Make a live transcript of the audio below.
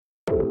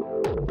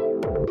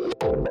Welcome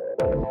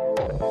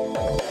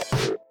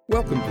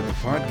to the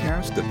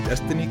podcast of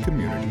Destiny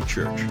Community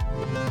Church.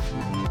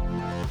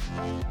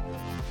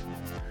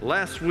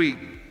 Last week,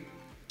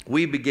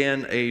 we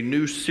began a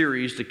new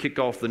series to kick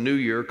off the new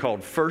year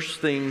called First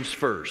Things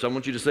First. I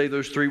want you to say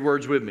those three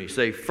words with me.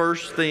 Say,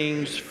 first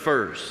things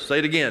first. Say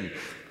it again.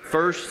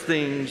 First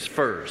things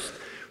first.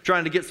 We're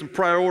trying to get some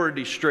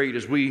priorities straight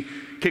as we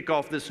kick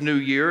off this new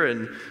year.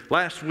 And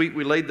last week,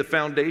 we laid the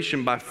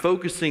foundation by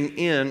focusing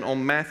in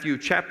on Matthew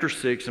chapter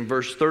 6 and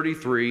verse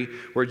 33,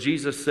 where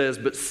Jesus says,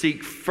 "But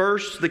seek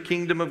first the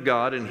kingdom of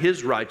God and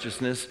His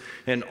righteousness,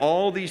 and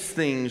all these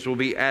things will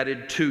be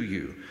added to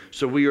you."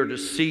 So we are to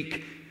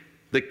seek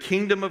the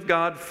kingdom of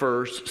God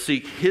first,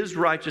 seek His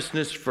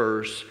righteousness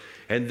first,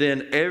 and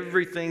then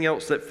everything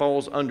else that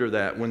falls under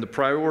that, when the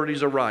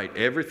priorities are right,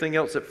 everything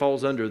else that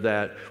falls under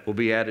that will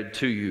be added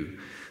to you.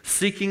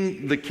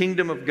 Seeking the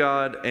kingdom of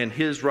God and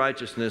His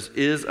righteousness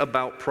is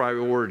about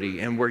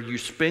priority, and where you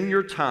spend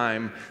your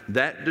time,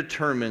 that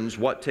determines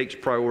what takes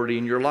priority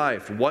in your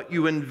life. What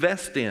you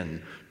invest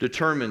in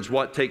determines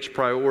what takes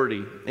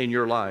priority in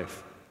your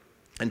life.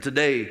 And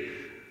today,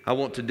 I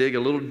want to dig a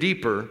little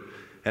deeper,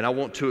 and I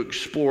want to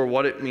explore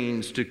what it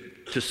means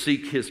to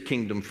seek His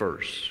kingdom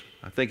first.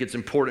 I think it's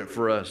important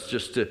for us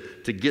just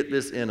to get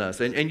this in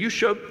us. And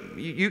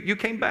you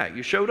came back,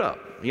 you showed up.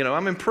 You know,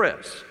 I'm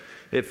impressed.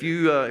 If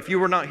you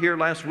were not here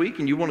last week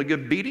and you want a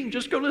good beating,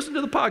 just go listen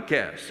to the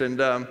podcast.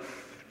 And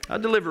I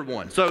delivered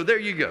one. So there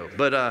you go.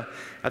 But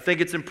I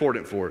think it's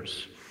important for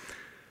us.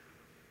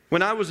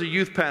 When I was a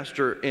youth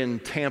pastor in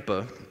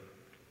Tampa,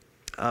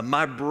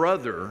 my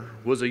brother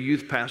was a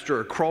youth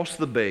pastor across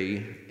the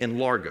bay in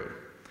Largo,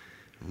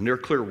 near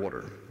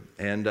Clearwater.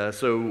 And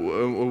so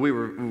we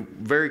were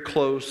very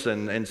close,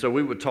 and so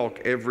we would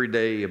talk every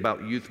day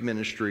about youth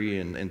ministry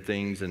and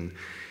things.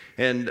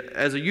 And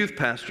as a youth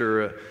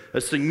pastor,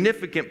 a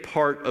significant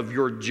part of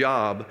your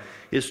job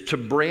is to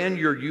brand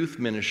your youth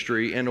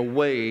ministry in a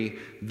way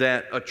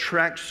that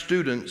attracts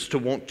students to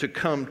want to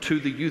come to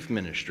the youth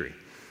ministry.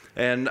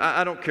 And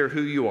I don't care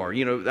who you are.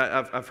 You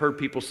know, I've heard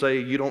people say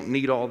you don't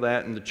need all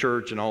that in the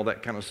church and all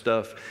that kind of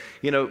stuff.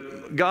 You know,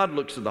 God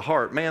looks at the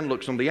heart. Man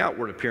looks on the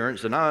outward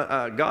appearance, and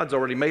God's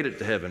already made it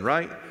to heaven,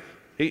 right?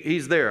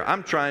 He's there.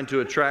 I'm trying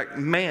to attract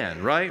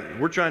man, right?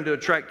 We're trying to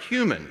attract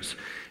humans.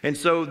 And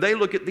so they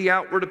look at the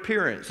outward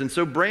appearance. And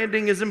so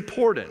branding is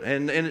important.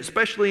 And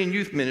especially in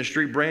youth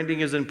ministry, branding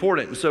is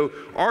important. And so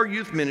our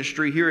youth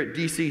ministry here at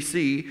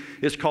DCC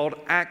is called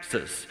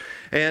Axis.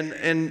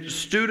 And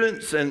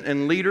students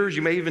and leaders,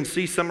 you may even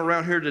see some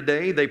around here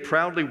today, they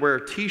proudly wear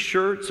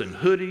T-shirts and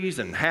hoodies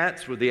and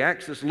hats with the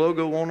Axis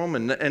logo on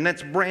them, and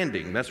that's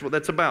branding. That's what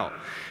that's about.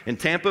 In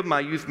Tampa,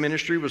 my youth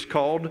ministry was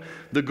called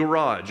The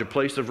Garage, a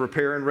place of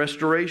repair and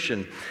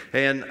restoration.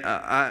 And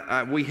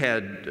we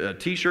had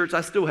T-shirts.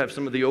 I still have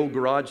some of the old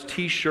Garage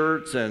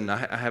T-shirts, and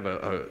I have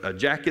a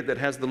jacket that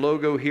has the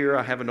logo here.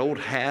 I have an old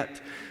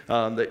hat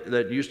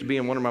that used to be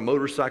in one of my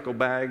motorcycle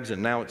bags,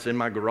 and now it's in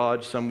my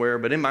garage somewhere.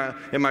 But in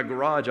my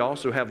garage, I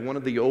also have one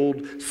of the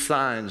old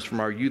signs from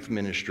our youth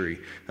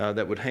ministry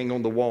that would hang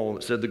on the wall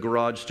that said the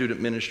Garage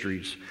Student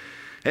Ministries.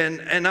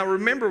 And I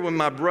remember when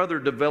my brother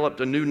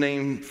developed a new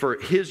name for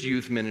his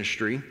youth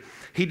ministry,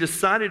 he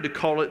decided to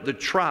call it The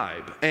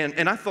Tribe.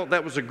 And I thought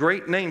that was a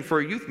great name for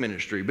a youth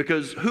ministry,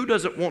 because who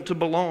doesn't want to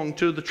belong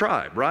to the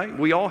tribe, right?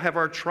 We all have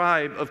our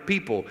tribe of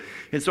people.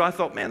 And so I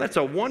thought, man, that's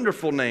a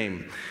wonderful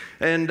name.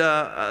 And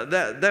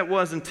that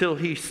was until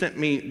he sent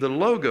me the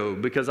logo,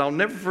 because I'll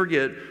never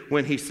forget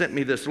when he sent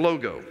me this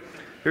logo.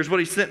 Here's what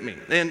he sent me.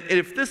 And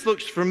if this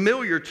looks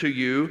familiar to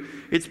you,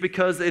 it's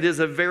because it is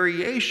a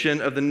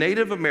variation of the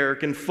Native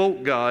American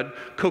folk god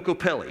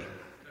Kokopelli.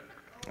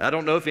 I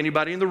don't know if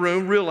anybody in the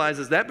room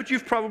realizes that, but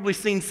you've probably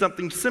seen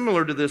something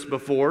similar to this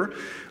before.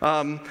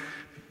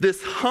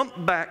 This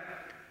humpback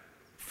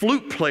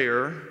flute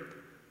player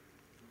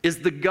is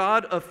the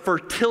god of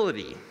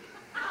fertility.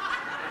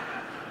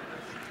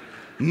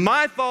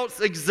 My thoughts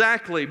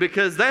exactly,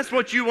 because that's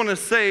what you want to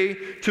say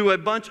to a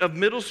bunch of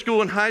middle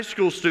school and high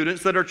school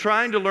students that are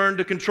trying to learn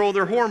to control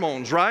their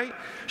hormones, right?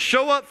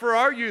 Show up for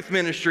our youth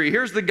ministry.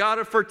 Here's the God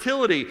of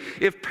fertility.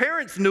 If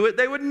parents knew it,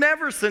 they would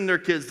never send their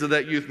kids to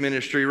that youth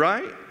ministry,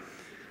 right?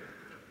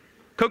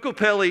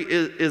 Kokopelli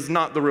is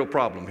not the real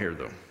problem here,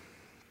 though.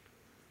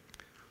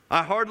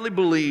 I hardly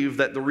believe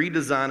that the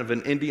redesign of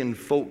an Indian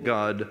folk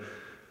god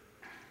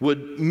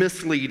would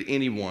mislead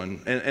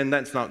anyone, and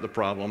that's not the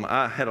problem.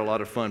 I had a lot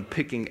of fun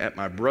picking at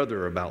my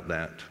brother about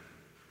that.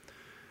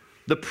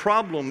 The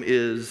problem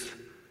is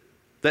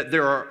that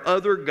there are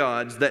other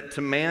gods that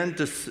demand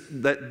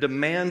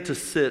to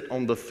sit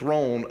on the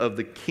throne of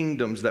the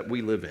kingdoms that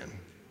we live in.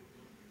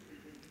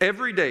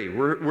 Every day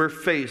we're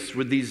faced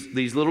with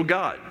these little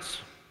gods,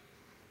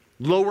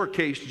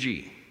 lowercase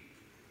g,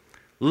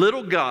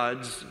 little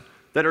gods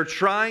that are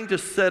trying to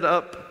set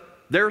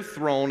up their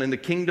throne in the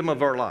kingdom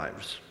of our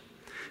lives.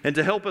 And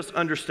to help us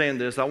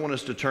understand this, I want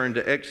us to turn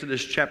to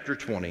Exodus chapter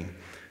 20.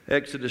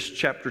 Exodus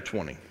chapter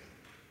 20.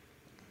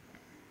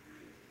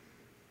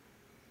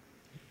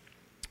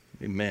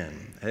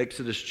 Amen.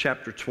 Exodus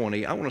chapter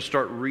 20. I want to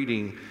start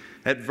reading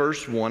at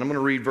verse 1. I'm going to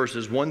read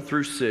verses 1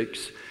 through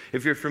 6.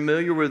 If you're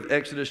familiar with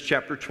Exodus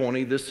chapter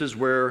 20, this is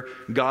where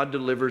God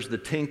delivers the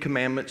 10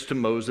 commandments to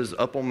Moses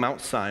up on Mount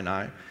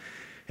Sinai.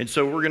 And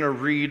so we're going to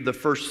read the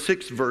first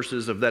 6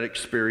 verses of that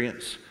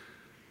experience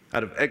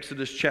out of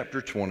Exodus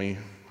chapter 20.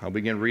 I'll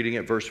begin reading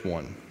at verse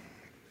 1.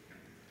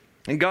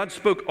 And God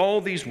spoke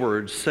all these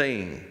words,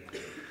 saying,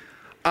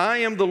 I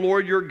am the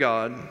Lord your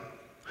God,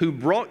 who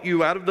brought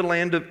you out of the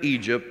land of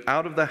Egypt,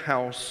 out of the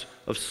house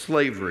of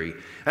slavery.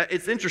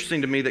 It's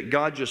interesting to me that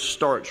God just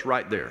starts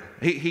right there.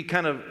 He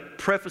kind of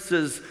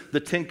prefaces the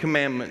 10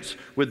 commandments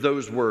with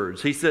those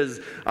words. He says,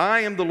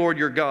 I am the Lord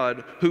your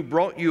God, who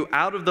brought you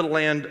out of the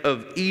land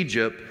of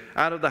Egypt,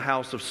 out of the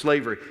house of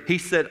slavery. He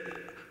said,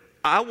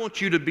 I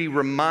want you to be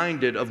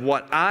reminded of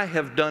what I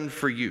have done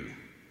for you.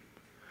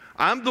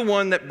 I'm the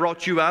one that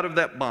brought you out of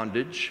that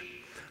bondage.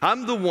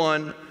 I'm the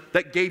one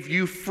that gave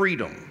you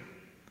freedom.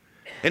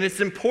 And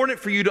it's important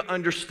for you to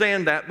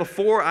understand that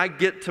before I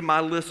get to my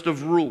list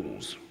of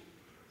rules.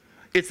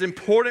 It's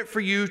important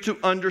for you to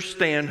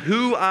understand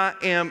who I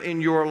am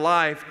in your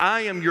life.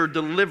 I am your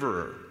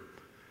deliverer.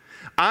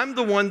 I'm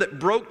the one that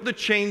broke the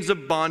chains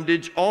of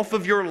bondage off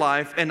of your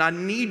life, and I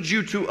need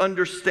you to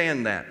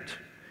understand that.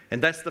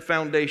 And that's the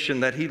foundation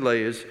that he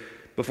lays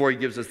before he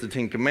gives us the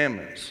 10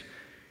 commandments.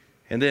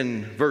 And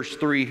then verse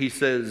 3, he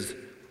says,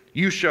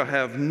 you shall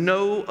have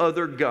no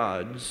other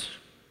gods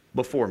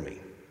before me.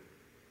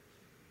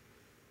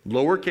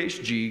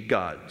 Lowercase g,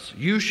 gods.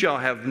 You shall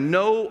have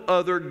no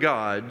other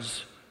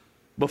gods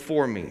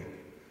before me.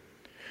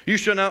 You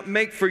shall not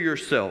make for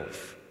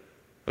yourself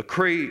a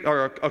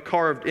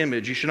carved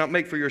image. You shall not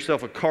make for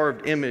yourself a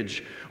carved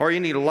image or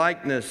any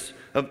likeness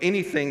of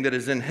anything that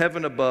is in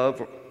heaven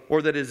above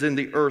or that is in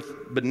the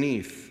earth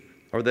beneath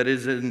or that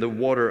is in the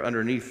water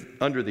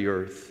under the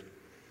earth.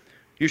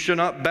 You shall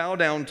not bow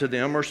down to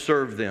them or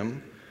serve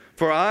them,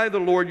 for I, the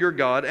Lord your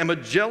God, am a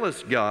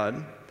jealous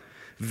God,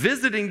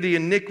 visiting the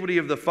iniquity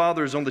of the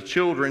fathers on the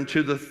children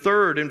to the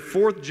 3rd and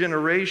 4th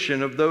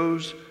generation of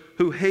those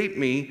who hate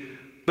me,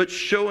 but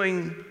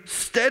showing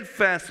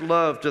steadfast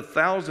love to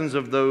thousands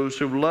of those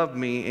who love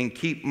me and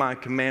keep my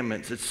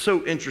commandments. It's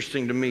so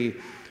interesting to me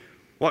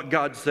what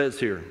God says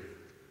here.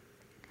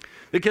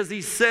 Because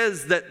he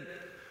says that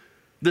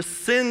the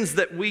sins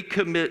that we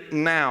commit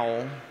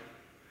now,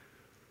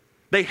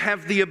 they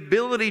have the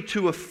ability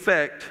to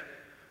affect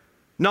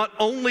not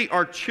only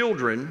our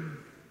children,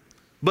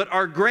 but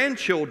our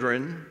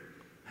grandchildren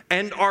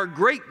and our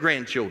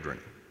great-grandchildren.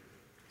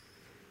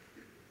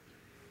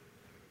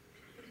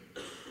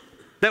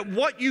 That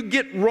what you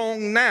get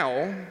wrong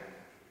now,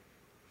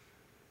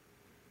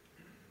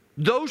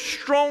 those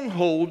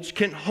strongholds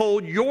can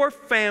hold your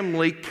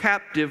family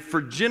captive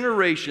for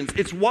generations.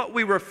 It's what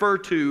we refer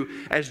to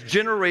as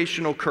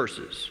generational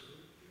curses.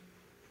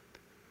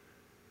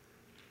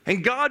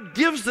 And God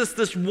gives us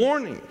this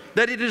warning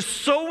that it is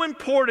so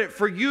important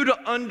for you to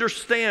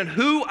understand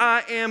who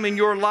I am in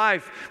your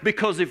life,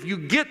 because if you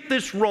get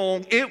this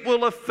wrong, it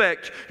will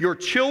affect your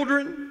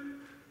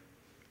children,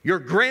 your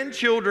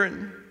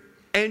grandchildren,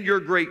 and your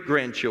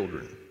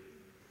great-grandchildren.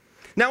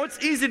 Now,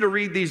 it's easy to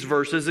read these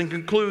verses and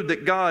conclude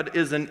that God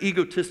is an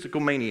egotistical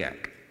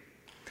maniac.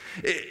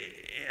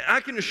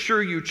 I can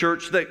assure you,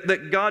 church,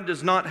 that God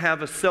does not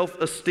have a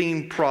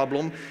self-esteem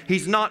problem.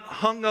 He's not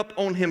hung up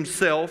on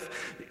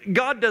himself.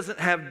 God doesn't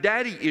have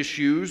daddy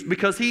issues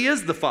because he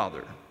is the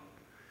Father.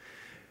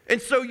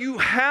 And so you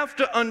have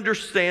to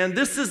understand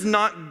this is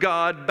not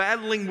God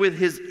battling with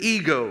his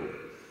ego.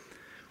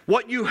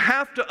 What you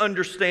have to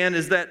understand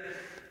is that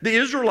the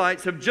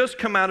Israelites have just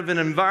come out of an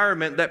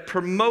environment that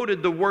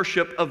promoted the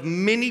worship of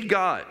many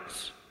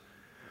gods.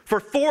 For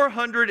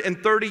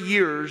 430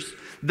 years,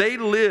 they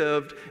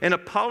lived in a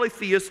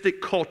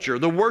polytheistic culture,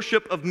 the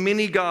worship of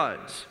many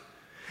gods.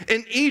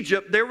 In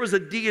Egypt, there was a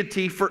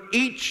deity for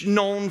each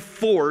known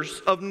force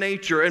of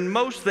nature, and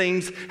most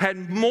things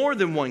had more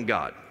than one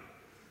god.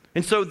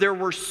 And so there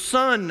were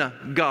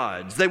sun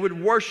gods. They would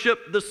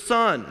worship the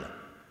sun.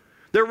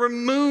 There were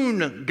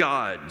moon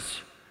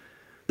gods.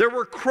 There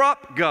were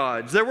crop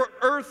gods. There were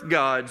earth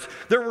gods.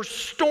 There were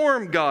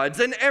storm gods,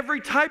 and every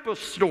type of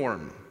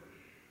storm.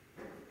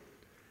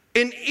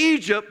 In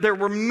Egypt, there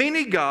were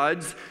many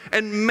gods,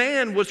 and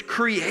man was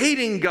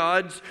creating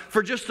gods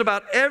for just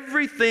about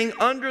everything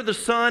under the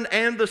sun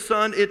and the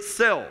sun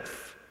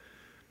itself.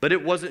 But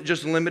it wasn't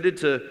just limited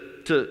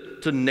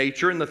to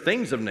nature and the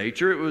things of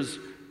nature.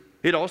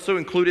 It also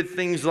included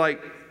things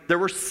like there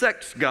were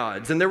sex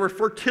gods, and there were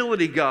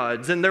fertility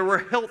gods, and there were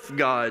health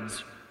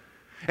gods.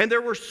 And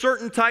there were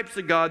certain types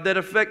of God that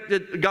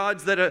affected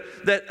gods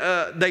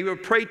that they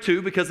would pray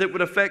to because it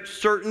would affect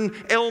certain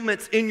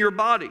ailments in your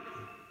body.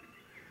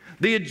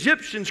 The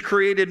Egyptians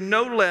created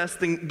no less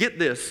than, get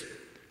this,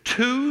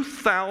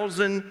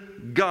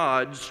 2,000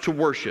 gods to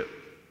worship.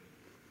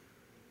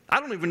 I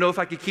don't even know if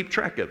I could keep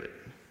track of it.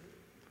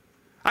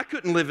 I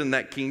couldn't live in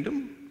that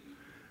kingdom.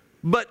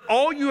 But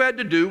all you had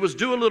to do was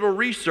do a little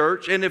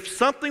research, and if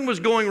something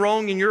was going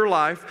wrong in your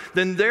life,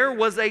 then there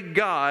was a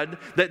God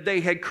that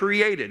they had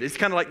created. It's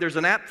kind of like there's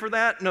an app for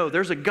that. No,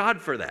 there's a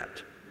God for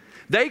that.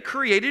 They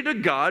created a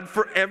God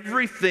for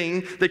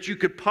everything that you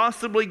could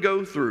possibly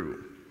go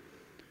through.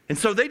 And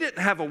so they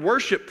didn't have a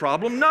worship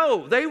problem.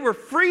 No, they were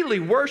freely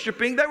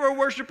worshiping. They were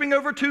worshiping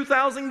over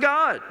 2,000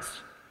 gods.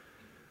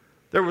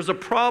 There was a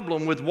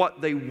problem with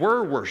what they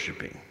were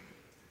worshiping.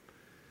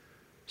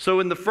 So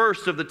in the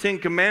first of the 10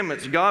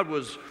 Commandments, God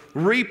was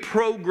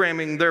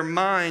reprogramming their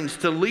minds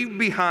to leave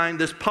behind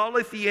this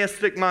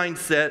polytheistic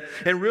mindset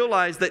and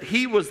realize that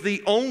He was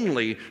the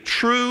only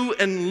true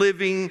and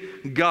living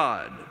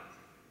God.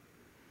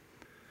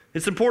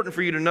 It's important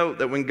for you to note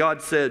that when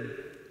God said,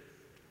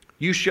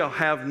 "You shall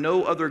have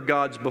no other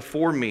gods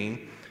before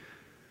me,"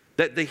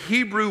 that the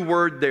Hebrew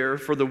word there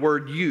for the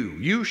word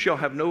you shall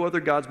have no other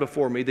gods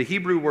before me, the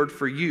Hebrew word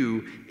for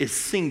you is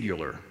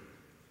singular.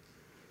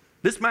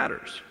 This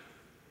matters.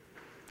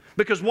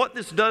 Because what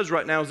this does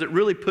right now is it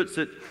really puts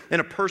it in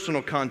a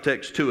personal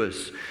context to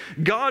us.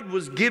 God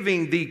was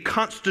giving the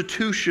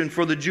constitution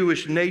for the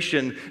Jewish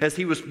nation as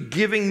He was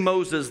giving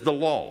Moses the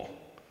law.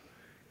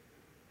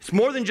 It's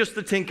more than just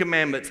the 10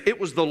 Commandments. It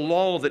was the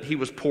law that He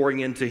was pouring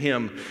into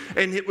him.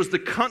 And it was the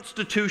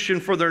constitution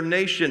for their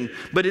nation.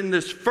 But in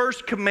this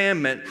first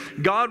commandment,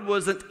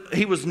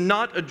 He was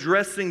not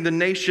addressing the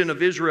nation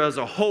of Israel as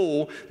a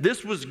whole.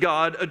 This was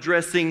God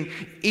addressing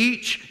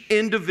each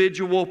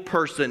individual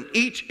person,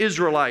 each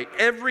Israelite,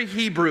 every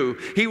Hebrew.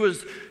 He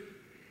was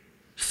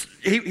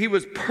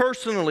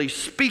personally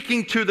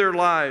speaking to their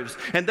lives.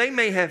 And they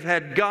may have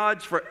had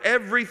gods for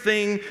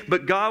everything,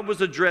 but God was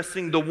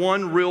addressing the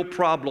one real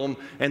problem,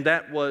 and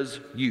that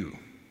was you.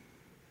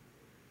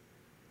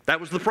 That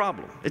was the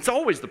problem. It's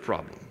always the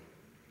problem.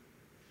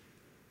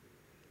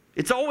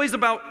 It's always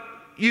about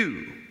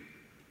you.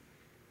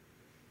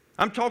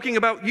 I'm talking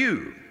about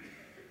you.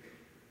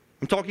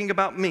 I'm talking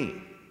about me.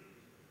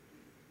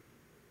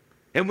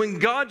 And when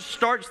God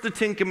starts the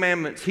 10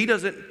 Commandments, He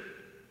doesn't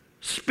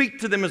speak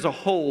to them as a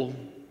whole.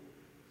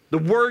 The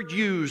word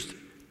used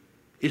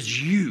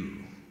is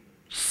you,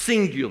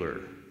 singular.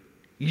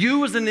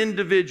 You as an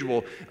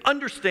individual.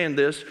 Understand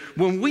this.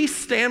 When we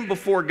stand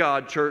before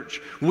God,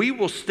 church, we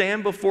will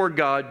stand before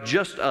God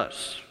just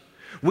us.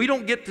 We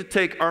don't get to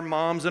take our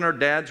moms and our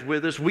dads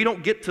with us. We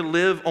don't get to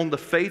live on the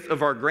faith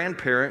of our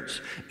grandparents.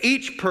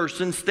 Each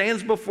person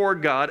stands before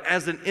God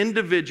as an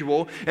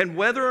individual, and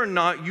whether or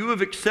not you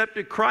have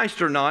accepted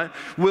Christ or not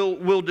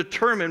will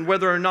determine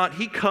whether or not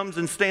He comes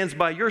and stands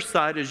by your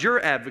side as your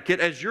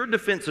advocate, as your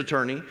defense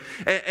attorney,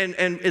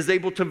 and is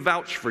able to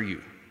vouch for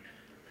you.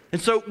 And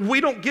so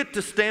we don't get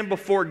to stand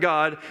before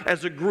God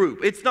as a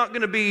group. It's not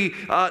going to be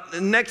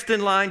next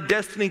in line,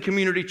 Destiny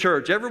Community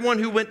Church. Everyone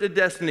who went to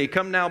Destiny,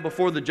 come now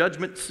before the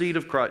judgment seat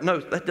of Christ. No,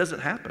 that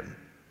doesn't happen.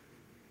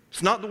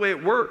 It's not the way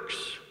it works.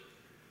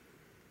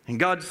 And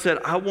God said,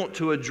 I want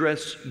to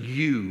address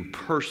you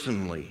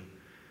personally.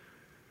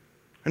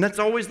 And that's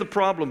always the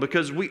problem,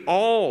 because we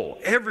all,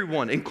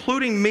 everyone,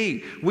 including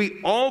me,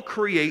 we all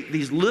create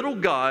these little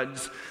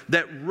gods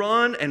that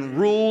run and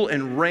rule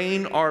and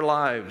reign our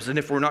lives. And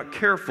if we're not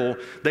careful,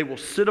 they will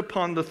sit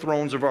upon the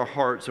thrones of our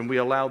hearts, and we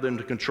allow them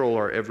to control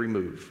our every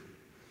move.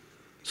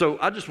 So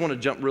I just want to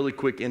jump really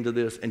quick into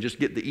this and just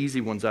get the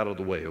easy ones out of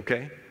the way,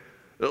 okay?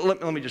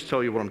 Let me just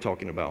tell you what I'm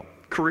talking about.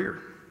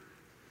 Career.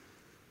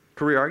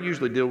 I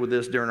usually deal with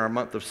this during our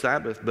month of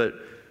Sabbath, but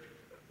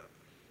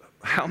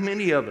how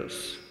many of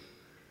us,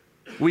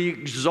 we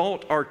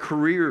exalt our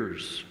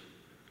careers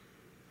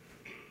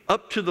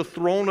up to the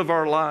throne of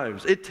our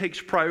lives? It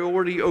takes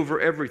priority over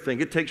everything.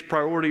 It takes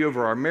priority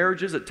over our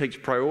marriages. It takes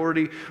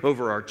priority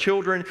over our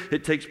children.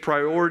 It takes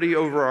priority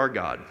over our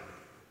God.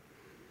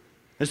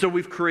 And so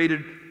we've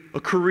created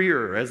a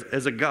career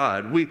as a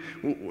God.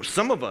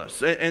 Some of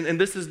us, and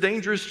this is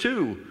dangerous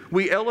too,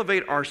 we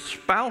elevate our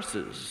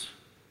spouses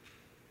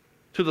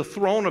to the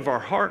throne of our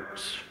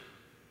hearts.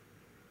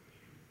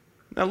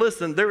 Now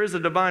listen, there is a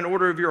divine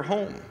order of your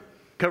home.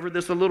 Covered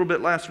this a little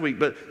bit last week,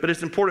 but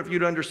it's important for you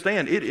to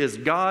understand. It is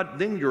God,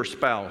 then your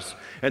spouse,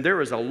 and there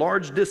is a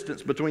large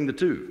distance between the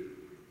two.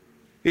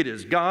 It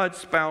is God,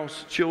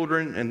 spouse,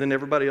 children, and then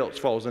everybody else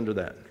falls into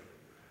that.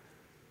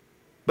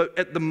 But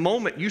at the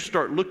moment you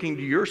start looking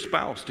to your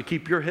spouse to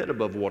keep your head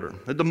above water,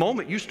 at the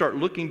moment you start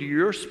looking to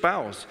your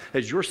spouse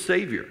as your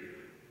Savior,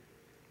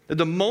 at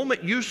the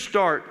moment you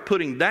start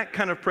putting that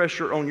kind of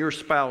pressure on your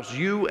spouse,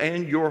 you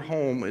and your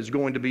home is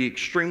going to be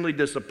extremely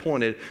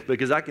disappointed,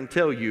 because I can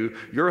tell you,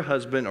 your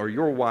husband or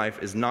your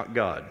wife is not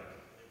God.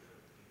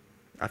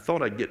 I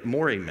thought I'd get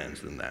more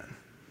amens than that.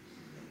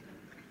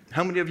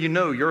 How many of you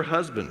know your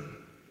husband,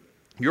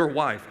 your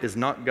wife is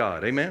not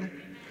God? Amen?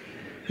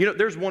 You know,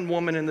 there's one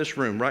woman in this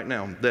room right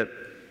now that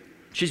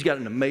she's got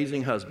an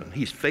amazing husband.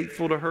 He's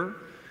faithful to her.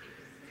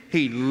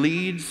 He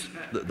leads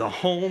the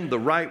home the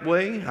right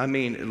way. I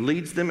mean,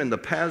 leads them in the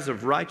paths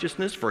of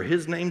righteousness for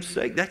His name's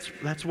sake.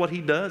 That's what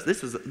he does.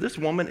 This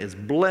woman is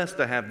blessed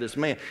to have this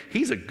man.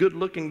 He's a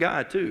good-looking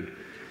guy, too.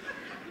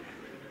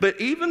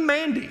 But even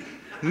Mandy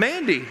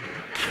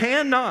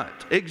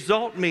cannot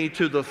exalt me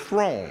to the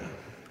throne,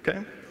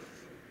 okay?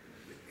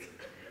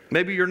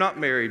 Maybe you're not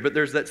married, but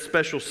there's that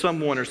special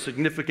someone or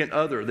significant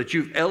other that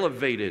you've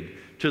elevated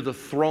to the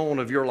throne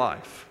of your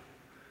life.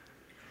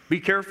 Be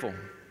careful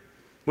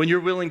when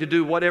you're willing to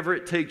do whatever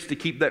it takes to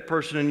keep that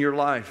person in your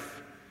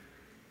life.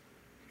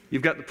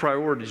 You've got the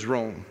priorities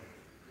wrong.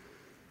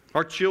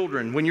 Our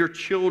children, when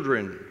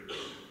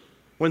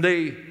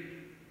they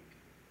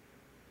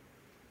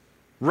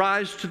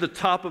rise to the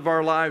top of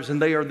our lives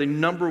and they are the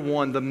number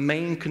one, the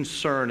main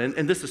concern,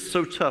 and this is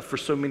so tough for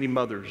so many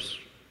mothers.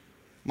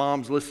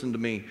 Moms, listen to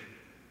me.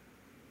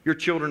 Your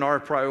children are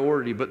a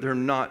priority, but they're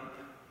not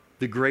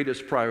the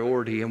greatest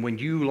priority. And when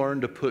you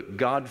learn to put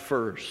God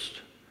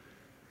first,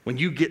 when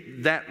you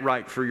get that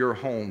right for your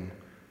home,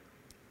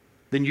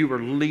 then you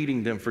are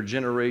leading them for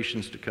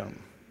generations to come.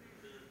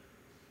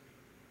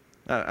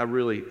 I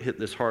really hit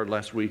this hard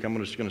last week. I'm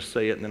just going to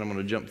say it and then I'm going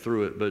to jump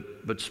through it.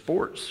 But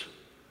sports,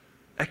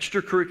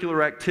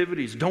 extracurricular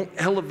activities, don't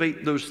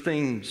elevate those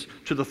things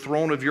to the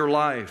throne of your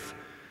life.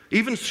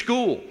 Even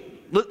school.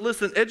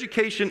 Listen,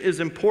 education is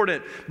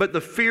important, but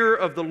the fear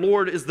of the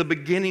Lord is the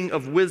beginning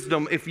of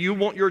wisdom. If you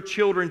want your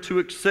children to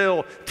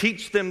excel,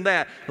 teach them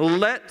that.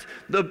 Let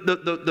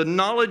the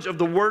knowledge of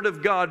the Word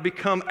of God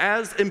become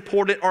as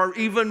important or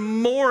even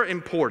more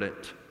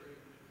important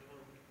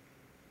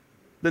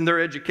than their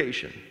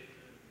education.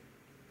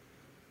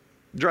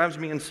 It drives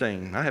me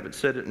insane. I haven't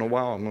said it in a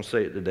while. I'm going to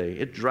say it today.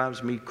 It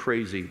drives me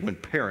crazy when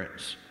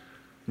parents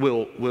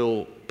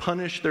will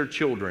punish their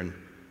children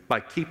by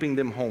keeping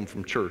them home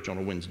from church on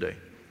a Wednesday.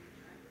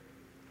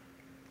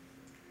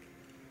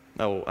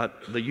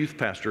 The youth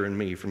pastor in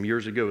me from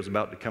years ago is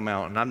about to come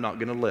out, and I'm not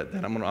going to let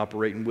that. I'm going to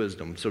operate in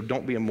wisdom, so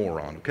don't be a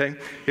moron, okay?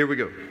 Here we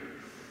go.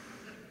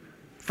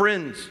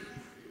 Friends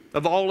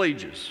of all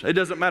ages. It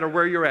doesn't matter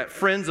where you're at.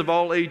 Friends of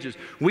all ages.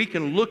 We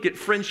can look at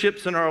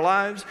friendships in our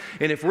lives,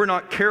 and if we're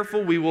not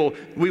careful, we will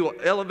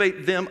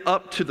elevate them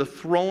up to the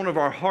throne of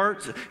our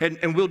hearts,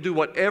 and we'll do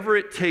whatever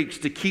it takes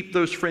to keep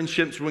those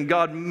friendships when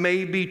God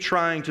may be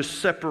trying to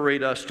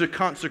separate us, to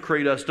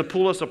consecrate us, to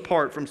pull us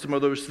apart from some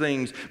of those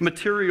things.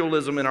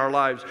 Materialism in our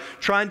lives,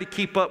 trying to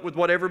keep up with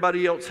what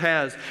everybody else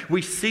has.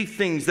 We see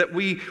things that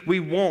we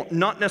want,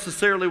 not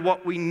necessarily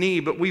what we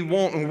need, but we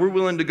want, and we're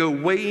willing to go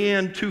way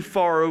in too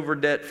far over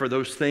debt for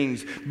those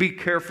things. Be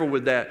careful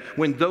with that.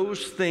 When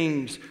those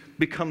things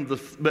become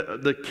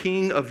the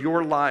king of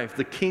your life,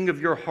 the king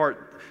of your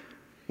heart,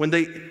 when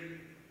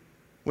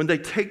they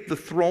take the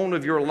throne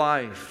of your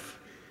life,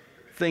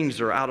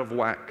 things are out of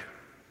whack.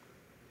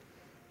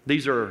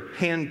 These are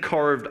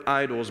hand-carved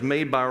idols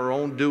made by our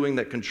own doing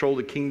that control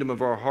the kingdom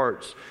of our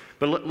hearts.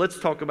 But let's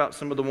talk about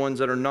some of the ones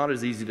that are not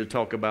as easy to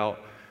talk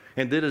about.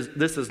 And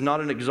this is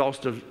not an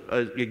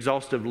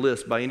exhaustive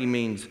list by any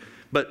means.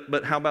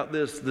 But how about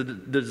this? The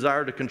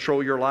desire to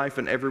control your life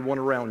and everyone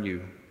around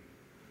you.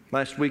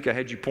 Last week I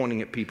had you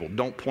pointing at people.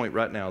 Don't point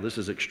right now. This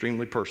is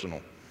extremely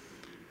personal.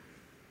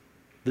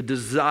 The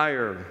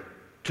desire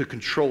to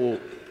control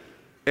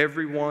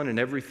everyone and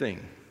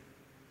everything.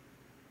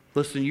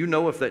 Listen, you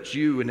know if that's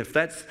you, and if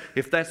that's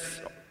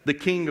the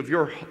king of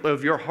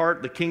your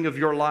heart, the king of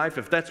your life,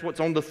 if that's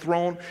what's on the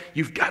throne,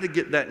 you've got to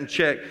get that in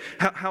check.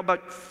 How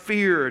about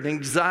fear and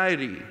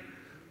anxiety?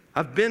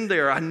 I've been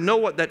there. I know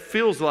what that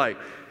feels like.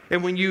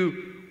 And when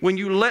you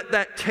let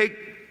that take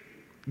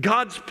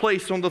God's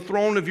place on the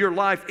throne of your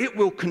life, it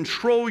will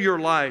control your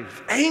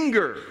life.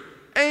 Anger.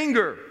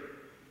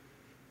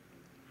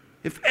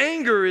 If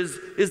anger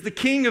is the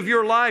king of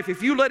your life,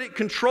 if you let it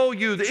control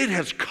you, it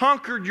has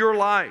conquered your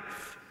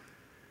life.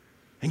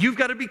 And you've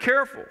got to be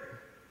careful.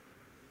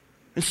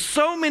 And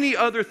so many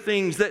other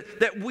things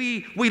that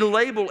we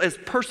label as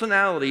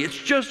personality. It's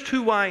just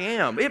who I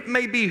am. It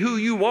may be who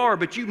you are,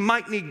 but you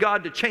might need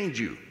God to change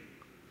you.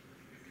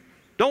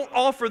 Don't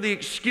offer the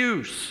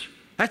excuse.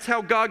 That's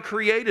how God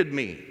created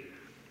me.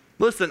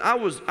 Listen, I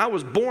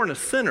was born a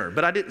sinner,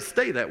 but I didn't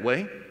stay that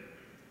way.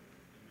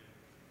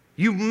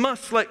 You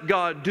must let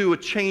God do a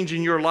change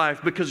in your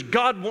life because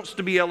God wants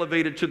to be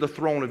elevated to the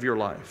throne of your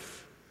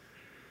life.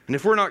 And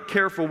if we're not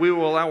careful, we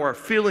will allow our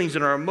feelings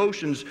and our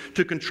emotions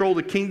to control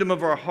the kingdom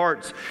of our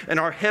hearts. And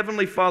our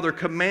Heavenly Father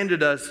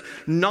commanded us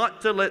not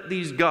to let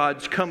these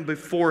gods come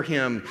before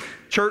Him.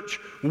 Church,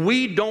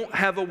 we don't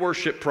have a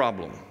worship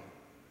problem.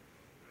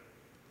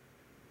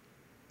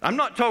 I'm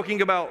not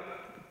talking about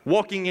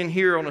walking in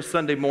here on a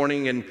Sunday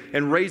morning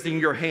and raising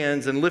your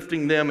hands and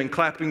lifting them and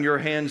clapping your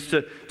hands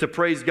to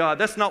praise God.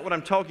 That's not what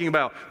I'm talking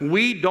about.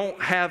 We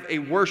don't have a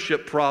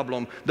worship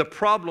problem. The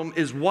problem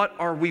is, what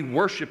are we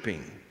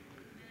worshiping?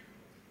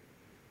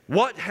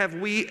 What have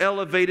we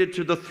elevated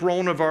to the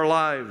throne of our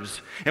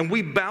lives? And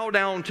we bow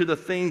down to the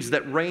things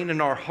that reign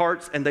in our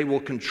hearts, and they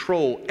will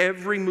control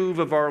every move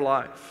of our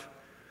life.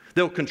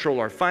 They'll control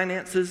our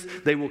finances.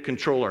 They will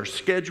control our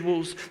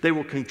schedules. They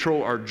will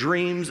control our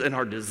dreams and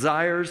our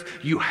desires.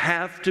 You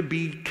have to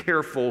be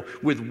careful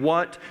with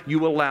what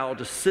you allow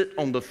to sit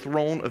on the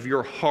throne of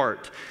your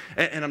heart.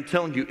 And I'm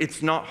telling you,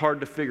 it's not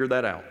hard to figure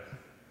that out.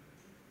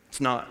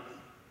 It's not.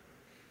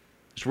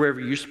 It's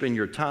wherever you spend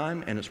your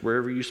time, and it's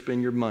wherever you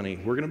spend your money.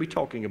 We're going to be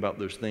talking about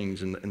those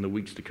things in the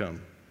weeks to come.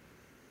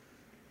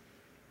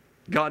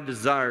 God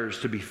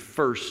desires to be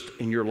first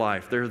in your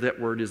life. There that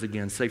word is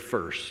again. Say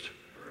first.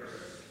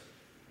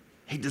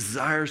 He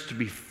desires to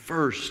be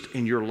first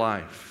in your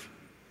life.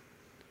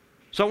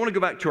 So I want to go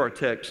back to our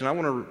text, and I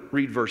want to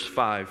read verse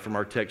 5 from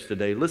our text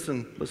today.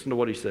 Listen to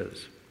what he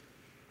says.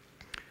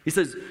 He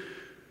says,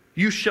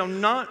 "You shall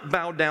not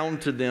bow down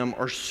to them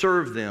or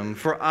serve them,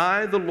 for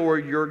I, the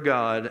Lord your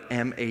God,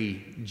 am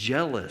a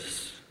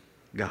jealous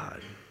God."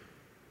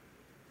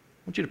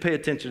 I want you to pay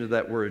attention to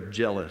that word,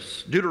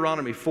 jealous.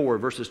 Deuteronomy 4,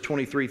 verses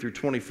 23 through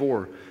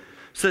 24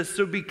 says,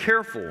 "So be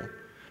careful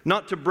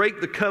not to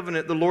break the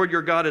covenant the Lord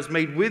your God has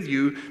made with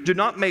you. Do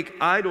not make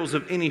idols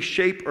of any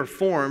shape or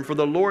form, for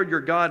the Lord your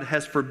God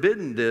has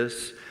forbidden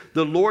this.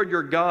 The Lord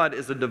your God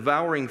is a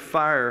devouring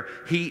fire.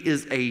 He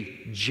is a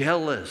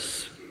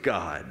jealous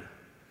God."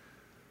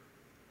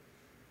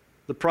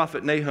 The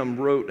prophet Nahum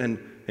wrote in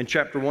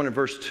chapter 1 and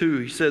verse 2,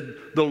 he said,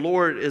 "The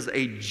Lord is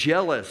a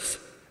jealous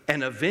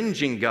and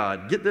avenging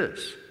God." Get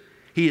this.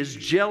 He is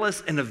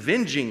jealous and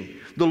avenging.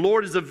 The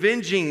Lord is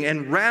avenging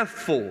and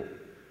wrathful.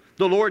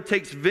 The Lord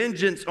takes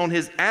vengeance on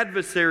his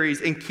adversaries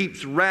and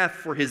keeps wrath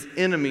for his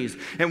enemies.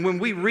 And when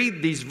we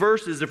read these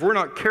verses, if we're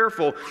not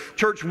careful,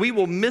 church, we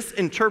will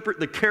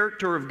misinterpret the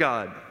character of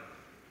God.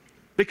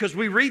 Because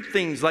we read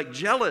things like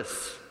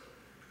jealous,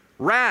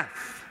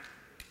 wrath,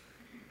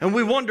 and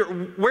we wonder,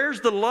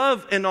 where's the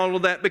love in all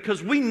of that?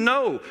 Because we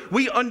know,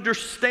 we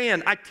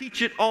understand. I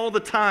teach it all the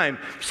time.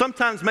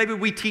 Sometimes maybe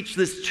we teach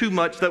this too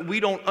much that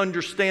we don't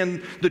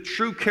understand the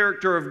true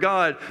character of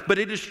God. But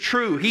it is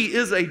true. He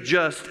is a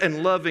just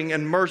and loving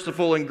and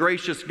merciful and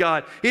gracious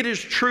God. It is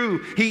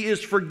true. He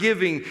is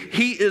forgiving.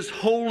 He is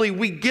holy.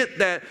 We get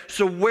that.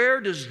 So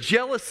where does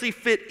jealousy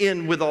fit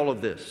in with all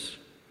of this?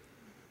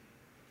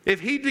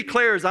 If he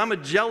declares, "I'm a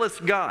jealous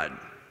God,"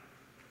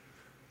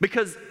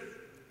 because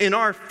in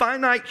our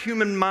finite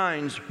human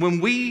minds, when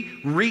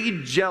we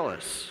read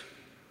jealous,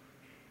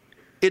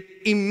 it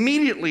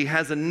immediately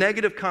has a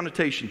negative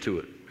connotation to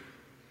it.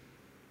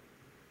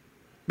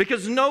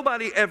 Because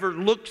nobody ever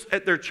looks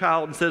at their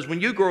child and says,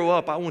 "When you grow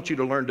up, I want you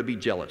to learn to be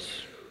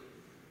jealous."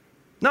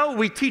 No,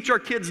 we teach our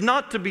kids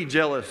not to be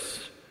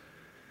jealous.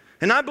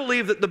 And I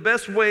believe that the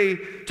best way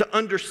to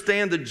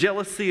understand the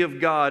jealousy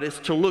of God is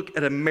to look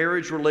at a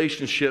marriage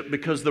relationship,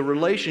 because the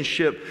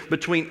relationship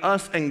between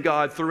us and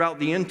God throughout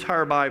the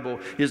entire Bible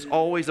is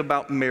always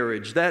about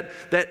marriage. That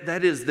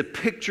is the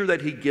picture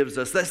that he gives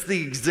us. That's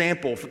the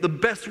example. The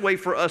best way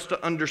for us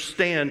to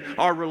understand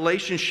our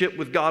relationship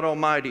with God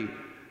Almighty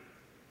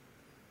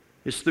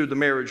is through the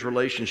marriage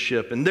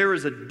relationship. And there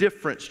is a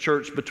difference,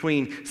 church,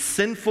 between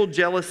sinful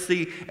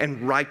jealousy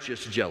and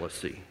righteous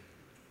jealousy.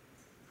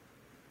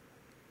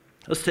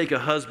 Let's take a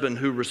husband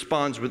who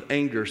responds with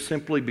anger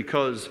simply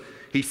because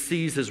he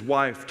sees his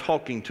wife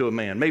talking to a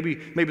man. Maybe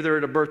they're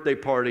at a birthday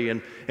party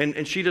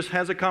and she just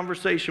has a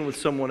conversation with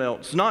someone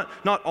else. Not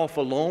off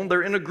alone.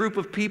 They're in a group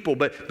of people,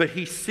 but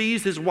he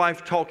sees his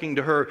wife talking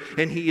to her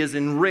and he is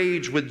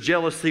enraged with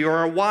jealousy.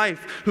 Or a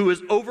wife who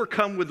is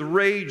overcome with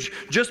rage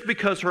just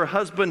because her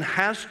husband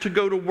has to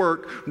go to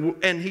work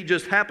and he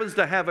just happens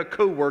to have a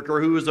coworker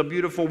who is a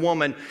beautiful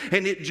woman,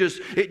 and it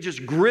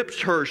just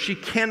grips her. She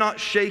cannot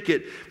shake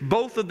it.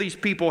 Both of these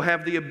people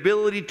have the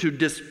ability to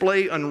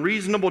display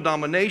unreasonable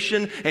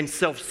domination and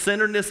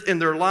self-centeredness in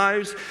their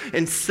lives,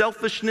 and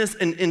selfishness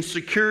and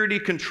insecurity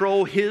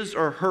control his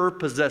or her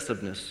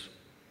possessiveness.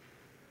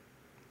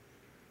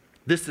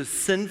 This is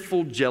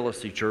sinful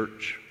jealousy,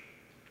 church.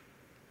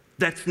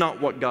 That's not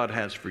what God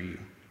has for you.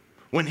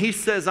 When he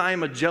says, "I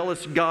am a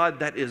jealous God,"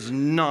 that is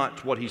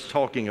not what he's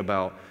talking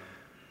about.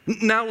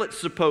 Now let's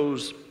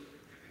suppose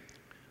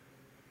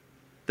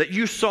that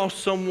you saw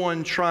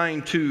someone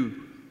trying to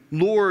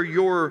lure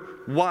your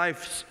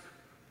wife's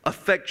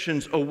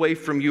affections away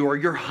from you, or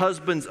your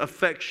husband's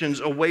affections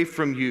away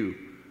from you.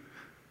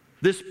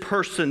 This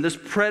person, this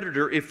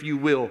predator, if you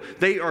will,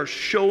 they are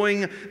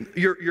showing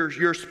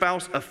your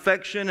spouse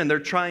affection, and they're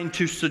trying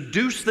to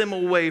seduce them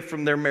away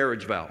from their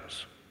marriage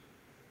vows.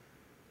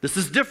 This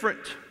is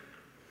different,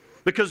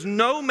 because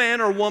no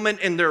man or woman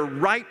in their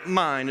right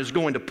mind is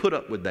going to put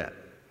up with that.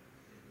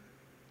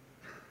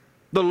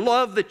 The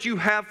love that you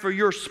have for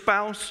your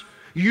spouse,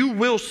 you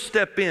will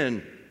step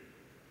in.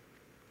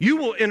 You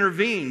will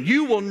intervene.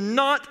 You will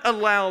not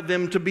allow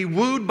them to be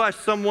wooed by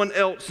someone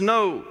else.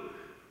 No.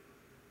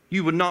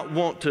 You would not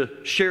want to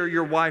share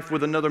your wife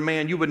with another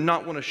man. You would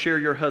not want to share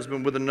your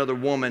husband with another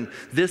woman.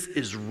 This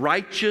is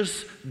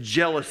righteous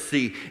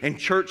jealousy. And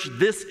church,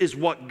 this is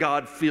what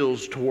God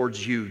feels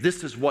towards you.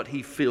 This is what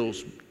he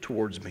feels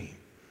towards me.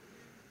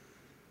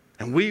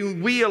 And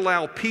we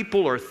allow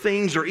people or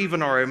things or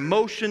even our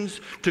emotions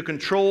to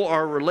control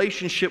our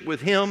relationship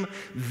with him.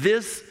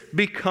 This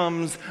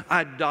becomes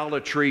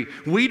idolatry.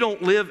 We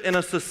don't live in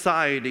a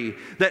society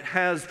that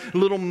has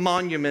little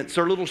monuments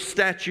or little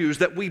statues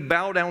that we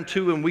bow down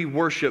to and we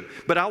worship.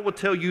 But I will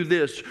tell you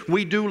this,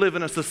 we do live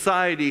in a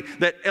society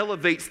that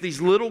elevates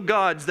these little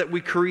gods that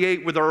we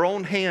create with our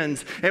own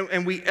hands,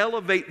 and we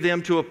elevate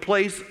them to a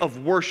place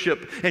of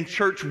worship. And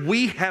church,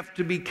 we have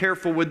to be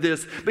careful with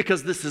this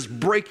because this is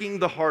breaking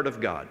the heart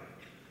of God.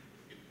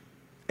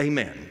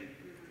 Amen.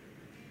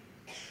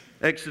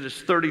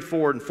 Exodus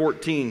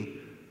 34:14.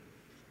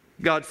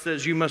 God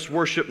says, you must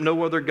worship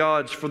no other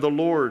gods, for the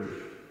Lord,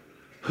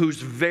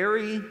 whose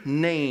very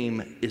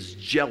name is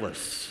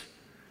jealous,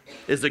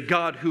 is a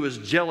God who is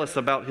jealous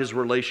about his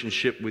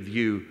relationship with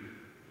you.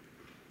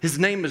 His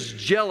name is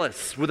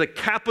jealous with a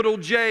capital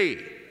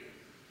J.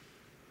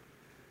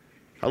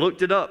 I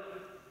looked it up.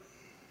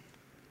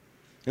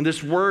 And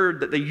this word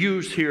that they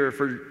use here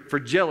for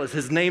jealous,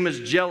 his name is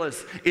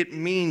jealous. It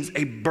means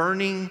a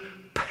burning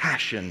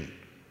passion.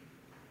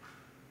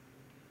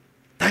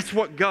 That's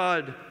what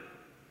God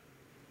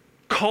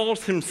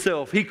calls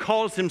himself. He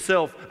calls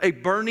himself a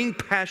burning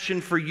passion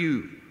for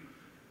you.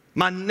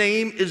 My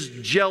name is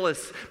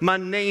jealous. My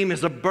name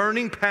is a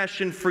burning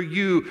passion for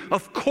you.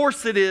 Of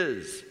course it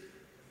is.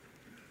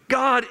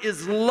 God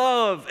is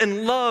love,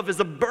 and love is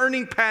a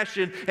burning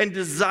passion and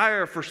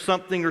desire for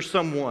something or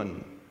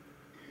someone.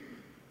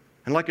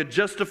 And like a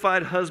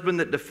justified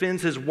husband that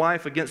defends his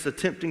wife against a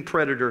tempting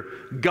predator,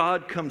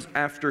 God comes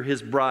after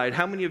his bride.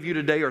 How many of you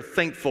today are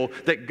thankful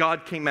that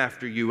God came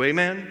after you?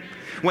 Amen?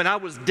 When I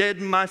was dead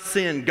in my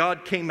sin,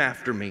 God came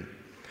after me.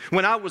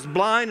 When I was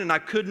blind and I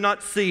could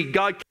not see,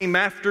 God came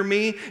after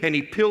me and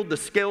he peeled the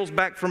scales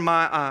back from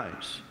my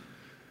eyes.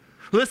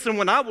 Listen,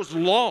 when I was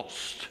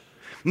lost,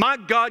 my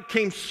God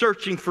came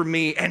searching for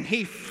me and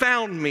he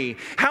found me.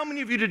 How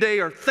many of you today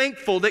are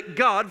thankful that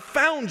God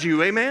found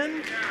you?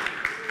 Amen?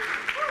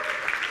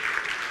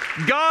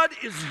 God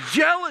is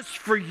jealous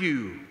for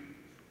you,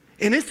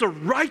 and it's a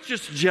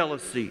righteous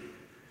jealousy.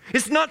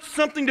 It's not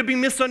something to be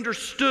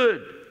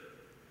misunderstood.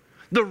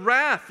 The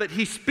wrath that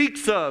he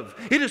speaks of,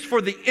 it is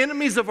for the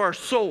enemies of our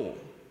soul.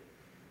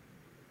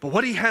 But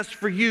what he has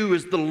for you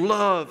is the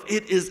love.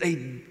 It is a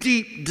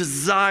deep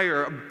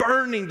desire, a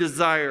burning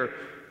desire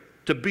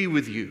to be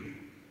with you.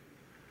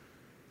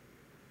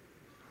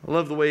 I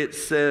love the way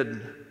it's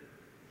said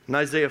in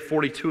Isaiah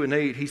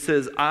 42:8, he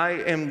says, I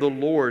am the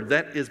Lord,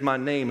 that is my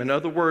name. In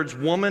other words,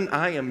 woman,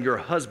 I am your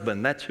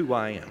husband, that's who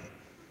I am.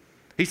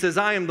 He says,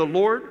 I am the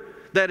Lord,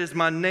 that is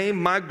my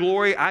name, my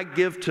glory I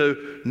give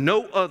to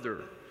no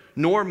other,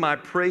 nor my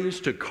praise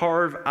to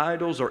carve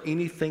idols or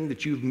anything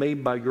that you've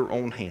made by your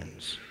own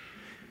hands.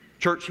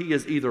 Church, he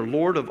is either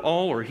Lord of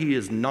all or he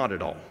is not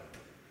at all.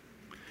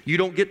 You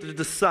don't get to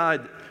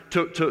decide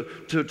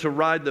to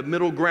ride the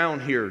middle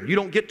ground here. You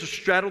don't get to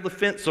straddle the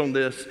fence on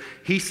this.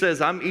 He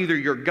says, I'm either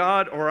your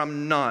God or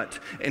I'm not,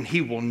 and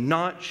he will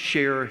not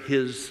share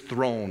his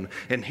throne.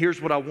 And here's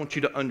what I want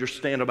you to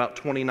understand about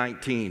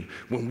 2019.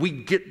 When we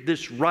get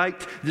this right,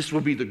 this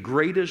will be the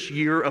greatest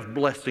year of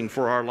blessing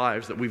for our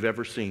lives that we've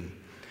ever seen.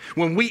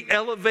 When we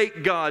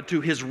elevate God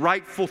to his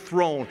rightful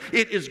throne,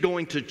 it is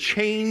going to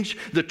change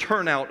the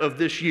turnout of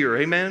this year.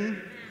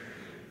 Amen?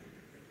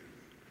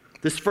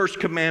 This first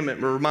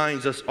commandment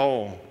reminds us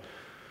all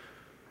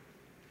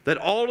that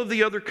all of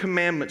the other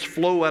commandments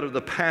flow out of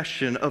the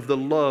passion of the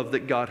love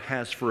that God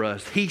has for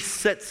us. He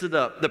sets it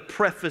up. The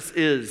preface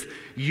is,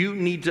 you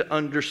need to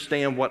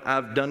understand what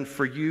I've done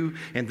for you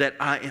and that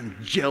I am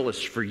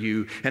jealous for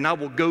you. And I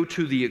will go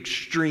to the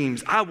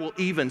extremes. I will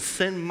even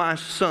send my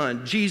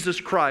son,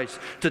 Jesus Christ,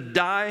 to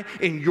die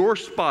in your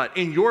spot,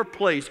 in your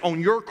place, on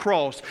your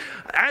cross.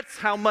 That's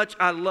how much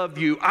I love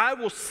you. I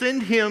will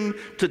send him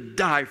to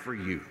die for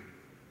you.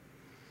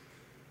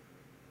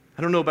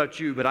 I don't know about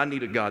you, but I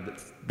need a God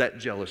that's that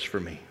jealous for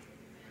me.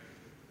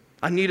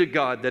 I need a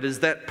God that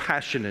is that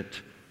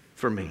passionate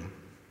for me.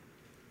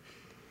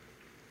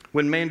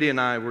 When Mandy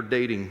and I were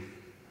dating,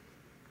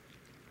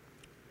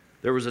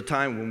 there was a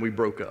time when we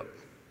broke up.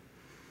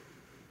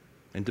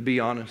 And to be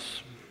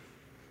honest,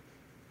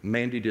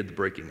 Mandy did the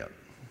breaking up.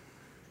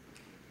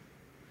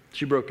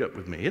 She broke up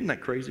with me. Isn't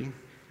that crazy?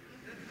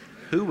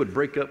 Who would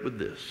break up with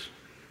this?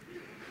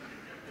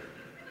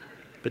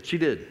 But she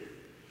did.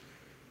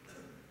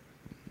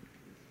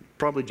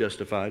 Probably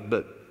justified,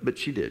 but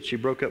she did. She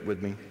broke up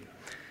with me.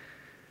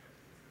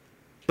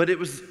 But it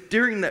was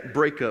during that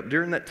breakup,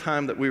 during that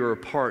time that we were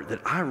apart, that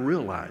I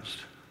realized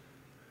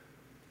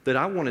that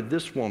I wanted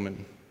this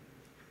woman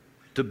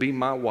to be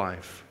my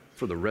wife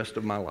for the rest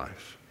of my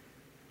life.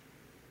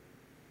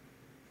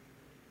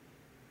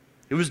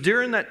 It was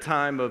during that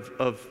time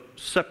of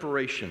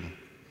separation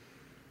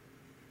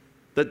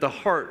that the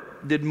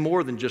heart did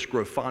more than just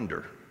grow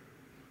fonder.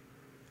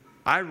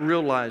 I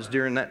realized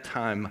during that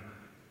time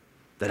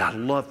that I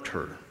loved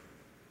her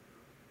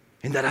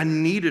and that I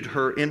needed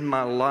her in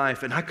my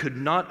life, and I could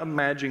not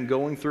imagine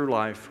going through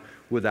life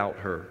without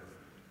her.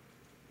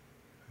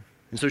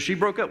 And so she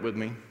broke up with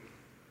me,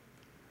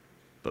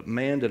 but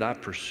man, did I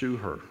pursue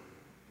her.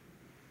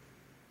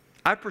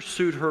 I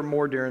pursued her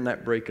more during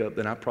that breakup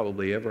than I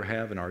probably ever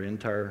have in our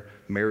entire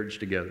marriage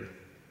together.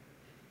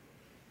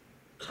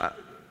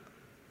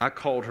 I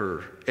called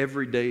her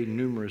every day,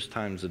 numerous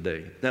times a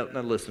day. Now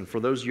listen, for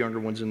those younger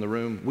ones in the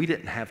room, we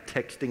didn't have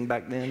texting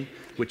back then,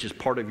 which is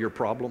part of your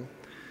problem.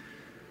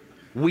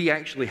 We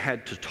actually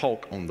had to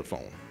talk on the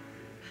phone.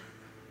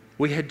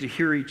 We had to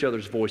hear each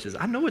other's voices.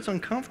 I know it's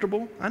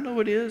uncomfortable. I know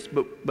it is,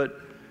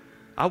 but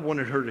I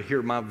wanted her to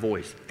hear my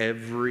voice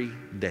every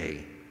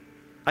day.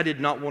 I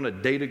did not want a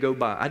day to go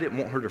by. I didn't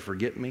want her to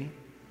forget me.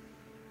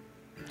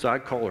 So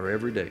I'd call her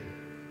every day.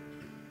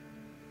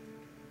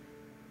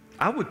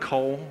 I would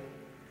call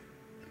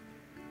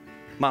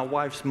my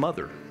wife's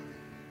mother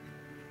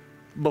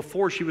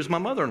before she was my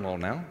mother-in-law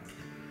now.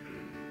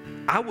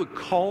 I would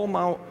call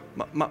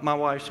my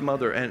wife's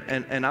mother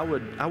and I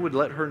would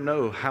let her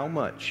know how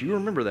much. You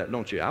remember that,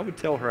 don't you? I would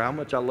tell her how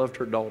much I loved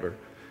her daughter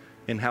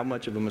and how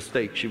much of a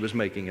mistake she was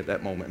making at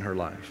that moment in her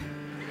life.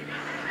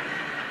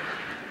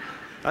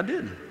 I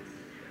did.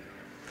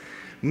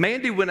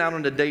 Mandy went out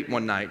on a date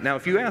one night. Now,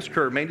 if you ask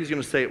her, Mandy's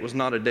going to say it was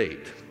not a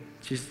date.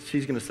 She's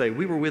going to say,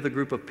 we were with a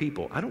group of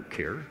people. I don't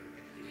care.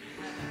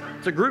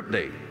 It's a group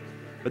date.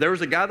 But there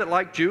was a guy that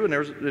liked you,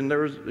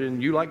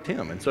 and you liked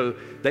him. And so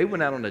they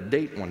went out on a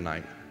date one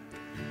night.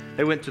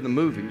 They went to the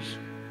movies.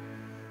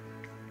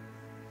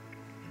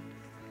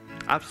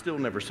 I've still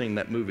never seen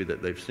that movie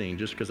that they've seen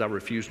just because I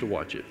refuse to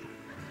watch it.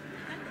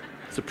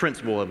 It's the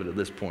principle of it at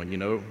this point,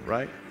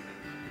 right?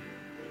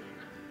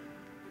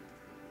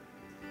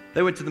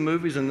 They went to the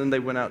movies and then they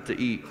went out to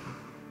eat.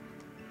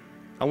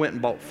 I went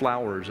and bought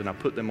flowers and I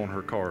put them on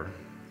her car.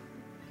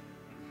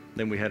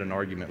 Then we had an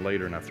argument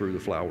later and I threw the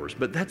flowers.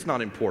 But that's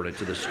not important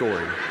to the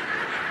story.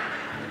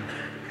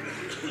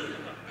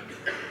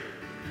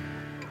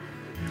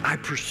 I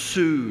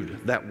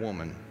pursued that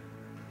woman.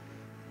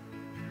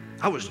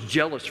 I was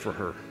jealous for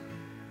her.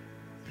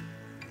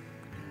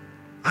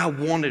 I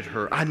wanted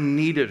her. I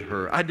needed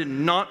her. I did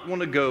not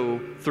want to go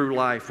through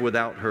life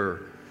without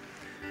her.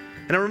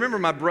 And I remember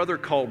my brother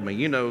called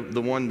me,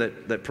 the one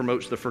that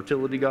promotes the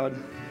fertility god.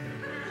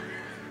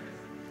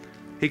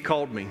 He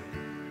called me,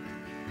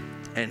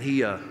 and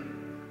he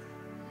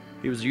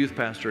was a youth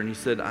pastor, and he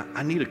said,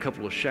 I need a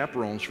couple of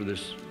chaperones for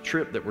this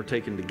trip that we're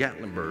taking to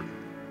Gatlinburg.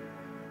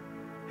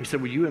 He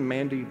said, will you and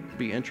Mandy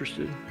be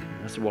interested?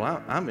 I said,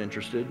 well, I'm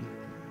interested.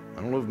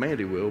 I don't know if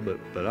Mandy will, but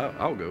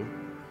I'll go.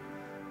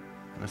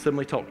 And I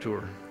suddenly talked to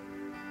her.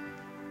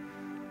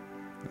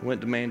 I went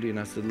to Mandy and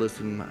I said,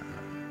 listen,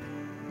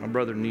 my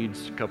brother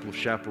needs a couple of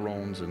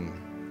chaperones, and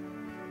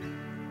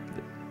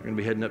we're going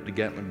to be heading up to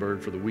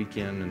Gatlinburg for the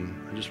weekend, and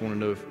I just want to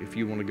know if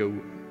you want to go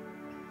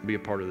be a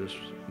part of this.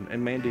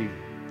 And Mandy,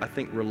 I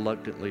think,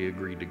 reluctantly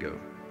agreed to go.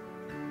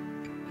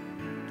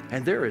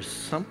 And there is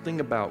something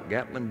about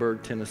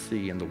Gatlinburg,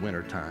 Tennessee in the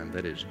wintertime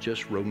that is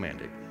just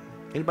romantic.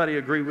 Anybody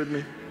agree with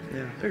me?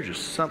 Yeah. There's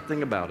just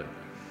something about it.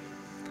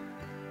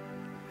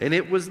 And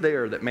it was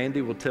there that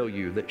Mandy will tell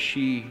you that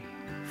she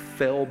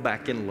fell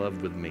back in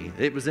love with me.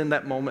 It was in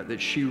that moment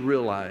that she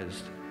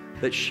realized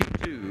that she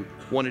too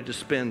wanted to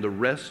spend the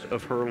rest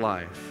of her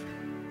life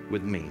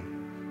with me.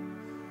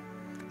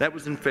 That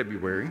was in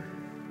February.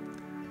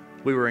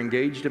 We were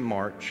engaged in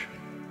March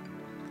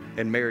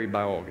and married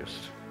by August.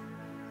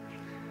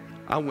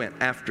 I went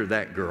after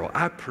that girl.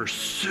 I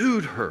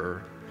pursued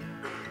her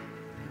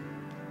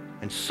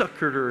and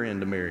suckered her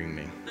into marrying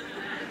me.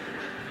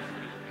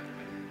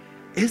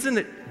 Isn't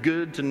it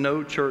good to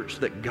know, church,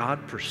 that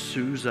God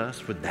pursues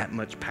us with that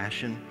much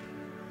passion?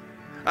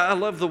 I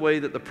love the way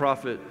that the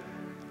prophet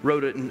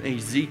wrote it in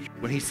Ezekiel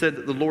when he said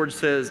that the Lord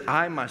says,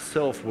 I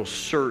myself will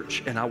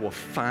search and I will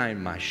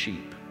find my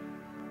sheep.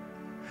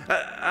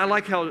 I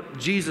like how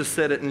Jesus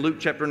said it in Luke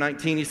chapter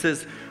 19. He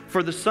says,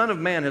 for the Son of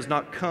Man has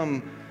not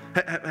come,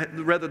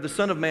 rather the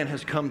Son of Man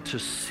has come to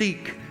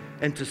seek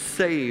and to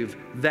save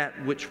that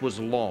which was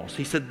lost.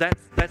 He said,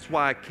 that's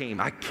why I came.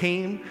 I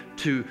came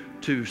to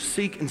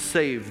seek and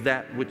save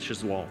that which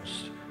is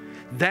lost.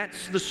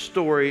 That's the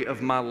story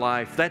of my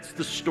life. That's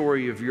the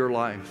story of your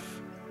life.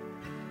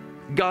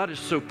 God is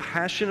so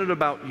passionate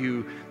about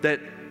you that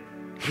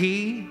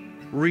He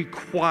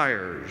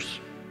requires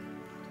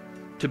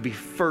to be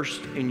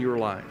first in your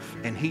life.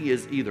 And He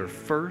is either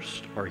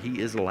first or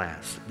He is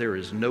last. There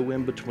is no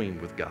in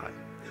between with God.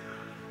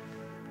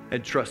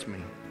 And trust me,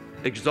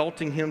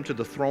 exalting Him to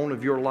the throne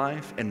of your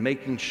life and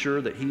making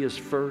sure that He is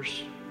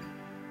first,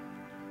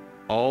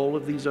 all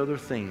of these other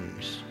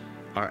things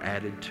are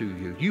added to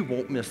you. You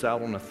won't miss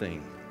out on a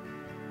thing.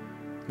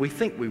 We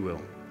think we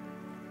will.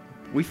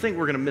 We think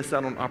we're going to miss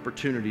out on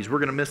opportunities. We're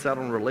going to miss out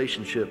on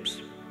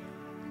relationships.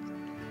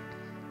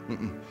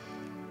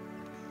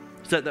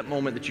 It's at that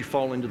moment that you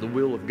fall into the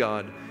will of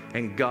God,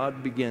 and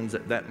God begins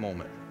at that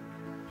moment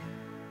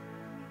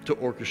to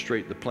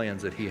orchestrate the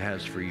plans that He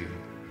has for you,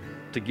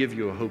 to give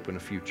you a hope and a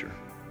future.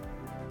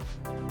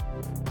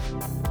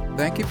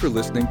 Thank you for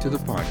listening to the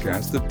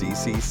podcast of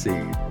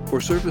DCC.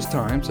 For service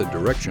times and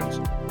directions,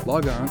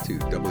 log on to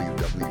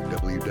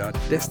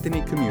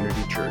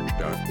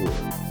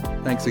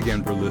www.destinycommunitychurch.org. Thanks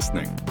again for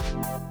listening.